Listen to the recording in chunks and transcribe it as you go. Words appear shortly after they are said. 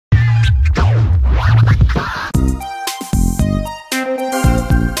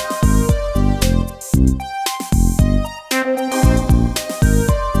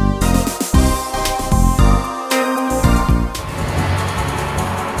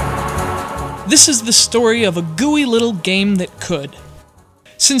This is the story of a gooey little game that could.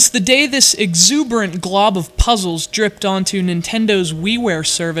 Since the day this exuberant glob of puzzles dripped onto Nintendo's WiiWare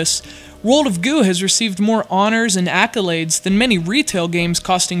service, World of Goo has received more honors and accolades than many retail games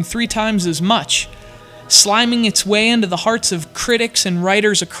costing 3 times as much. Sliming its way into the hearts of critics and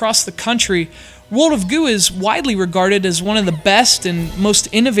writers across the country, World of Goo is widely regarded as one of the best and most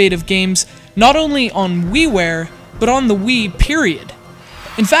innovative games not only on WiiWare, but on the Wii period.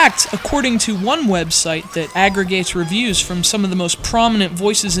 In fact, according to one website that aggregates reviews from some of the most prominent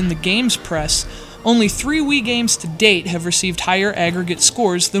voices in the games press, only 3 Wii games to date have received higher aggregate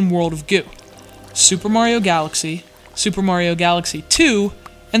scores than World of Goo: Super Mario Galaxy, Super Mario Galaxy 2,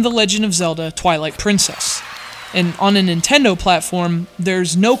 and The Legend of Zelda: Twilight Princess. And on a Nintendo platform,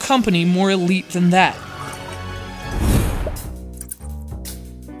 there's no company more elite than that.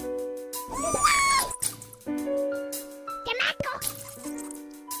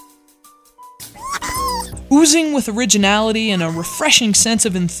 Oozing with originality and a refreshing sense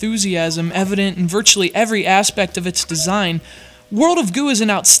of enthusiasm evident in virtually every aspect of its design, World of Goo is an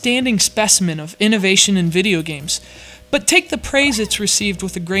outstanding specimen of innovation in video games. But take the praise it's received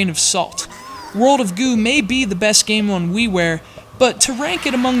with a grain of salt. World of Goo may be the best game on WiiWare, but to rank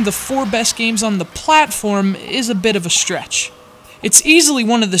it among the 4 best games on the platform is a bit of a stretch. It's easily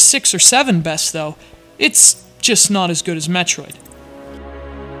one of the 6 or 7 best though. It's just not as good as Metroid.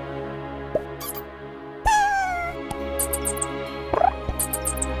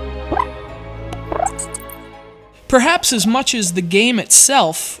 Perhaps as much as the game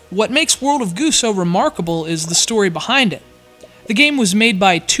itself, what makes World of Goo so remarkable is the story behind it. The game was made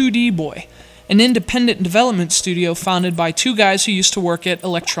by 2D Boy, an independent development studio founded by 2 guys who used to work at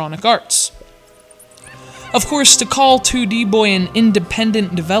Electronic Arts. Of course, to call 2D Boy an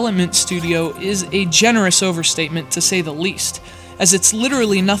independent development studio is a generous overstatement to say the least, as it's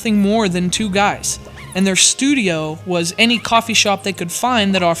literally nothing more than 2 guys, and their studio was any coffee shop they could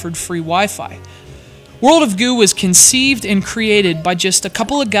find that offered free Wi-Fi. World of Goo was conceived and created by just a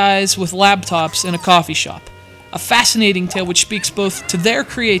couple of guys with laptops in a coffee shop. A fascinating tale which speaks both to their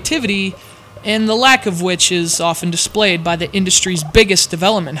creativity and the lack of which is often displayed by the industry's biggest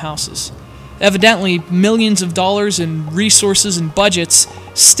development houses. Evidently, millions of dollars in resources and budgets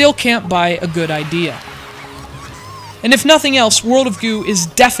still can't buy a good idea. And if nothing else, World of Goo is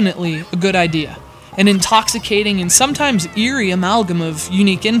definitely a good idea. An intoxicating and sometimes eerie amalgam of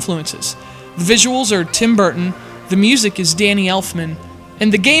unique influences. The visuals are Tim Burton, the music is Danny Elfman,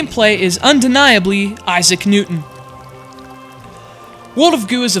 and the gameplay is undeniably Isaac Newton. World of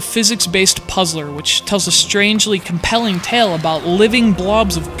Goo is a physics-based puzzler which tells a strangely compelling tale about living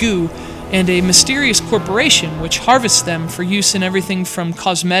blobs of goo and a mysterious corporation which harvests them for use in everything from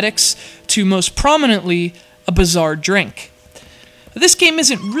cosmetics to, most prominently, a bizarre drink. This game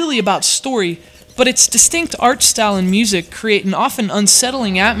isn't really about story, but its distinct art style and music create an often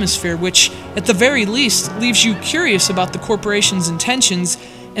unsettling atmosphere which, at the very least, leaves you curious about the corporation's intentions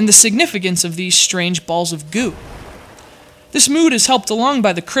and the significance of these strange balls of goo. This mood is helped along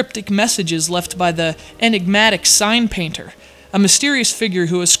by the cryptic messages left by the enigmatic sign painter, a mysterious figure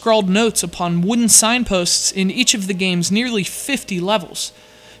who has scrawled notes upon wooden signposts in each of the game's nearly 50 levels.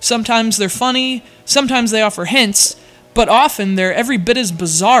 Sometimes they're funny, sometimes they offer hints, but often they're every bit as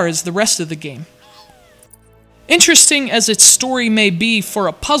bizarre as the rest of the game. Interesting as its story may be for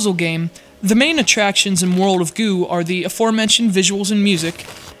a puzzle game, the main attractions in World of Goo are the aforementioned visuals and music,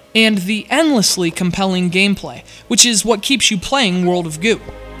 and the endlessly compelling gameplay, which is what keeps you playing World of Goo.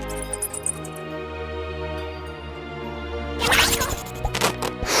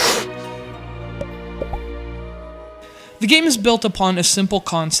 The game is built upon a simple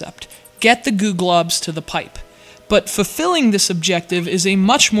concept: get the goo globs to the pipe. But fulfilling this objective is a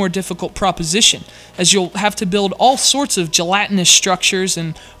much more difficult proposition, as you'll have to build all sorts of gelatinous structures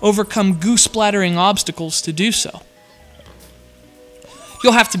and overcome goo-splattering obstacles to do so.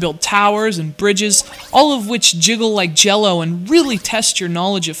 You'll have to build towers and bridges, all of which jiggle like jello and really test your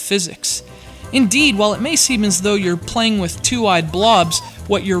knowledge of physics. Indeed, while it may seem as though you're playing with 2-eyed blobs,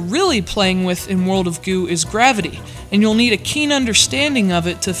 what you're really playing with in World of Goo is gravity, and you'll need a keen understanding of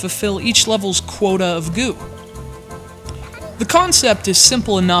it to fulfill each level's quota of goo. The concept is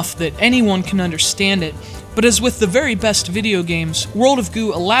simple enough that anyone can understand it, but as with the very best video games, World of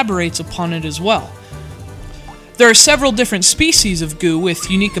Goo elaborates upon it as well. There are several different species of goo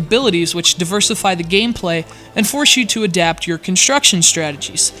with unique abilities which diversify the gameplay and force you to adapt your construction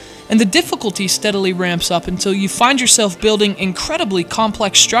strategies, and the difficulty steadily ramps up until you find yourself building incredibly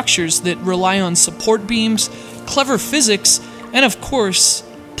complex structures that rely on support beams, clever physics, and of course,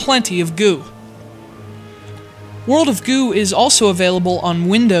 plenty of goo. World of Goo is also available on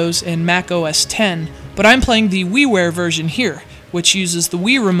Windows and Mac OS X, but I'm playing the WiiWare version here, which uses the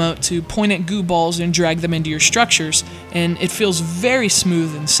Wii remote to point at goo balls and drag them into your structures, and it feels very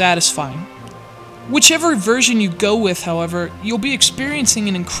smooth and satisfying. Whichever version you go with, however, you'll be experiencing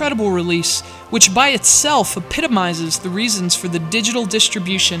an incredible release, which by itself epitomizes the reasons for the digital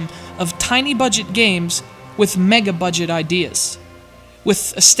distribution of tiny budget games with mega budget ideas.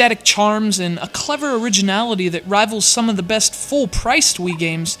 With aesthetic charms and a clever originality that rivals some of the best full-priced Wii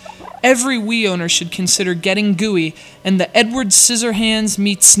games, every Wii owner should consider getting GOO and the Edward Scissorhands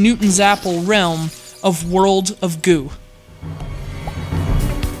meets Newton's Apple realm of World of Goo.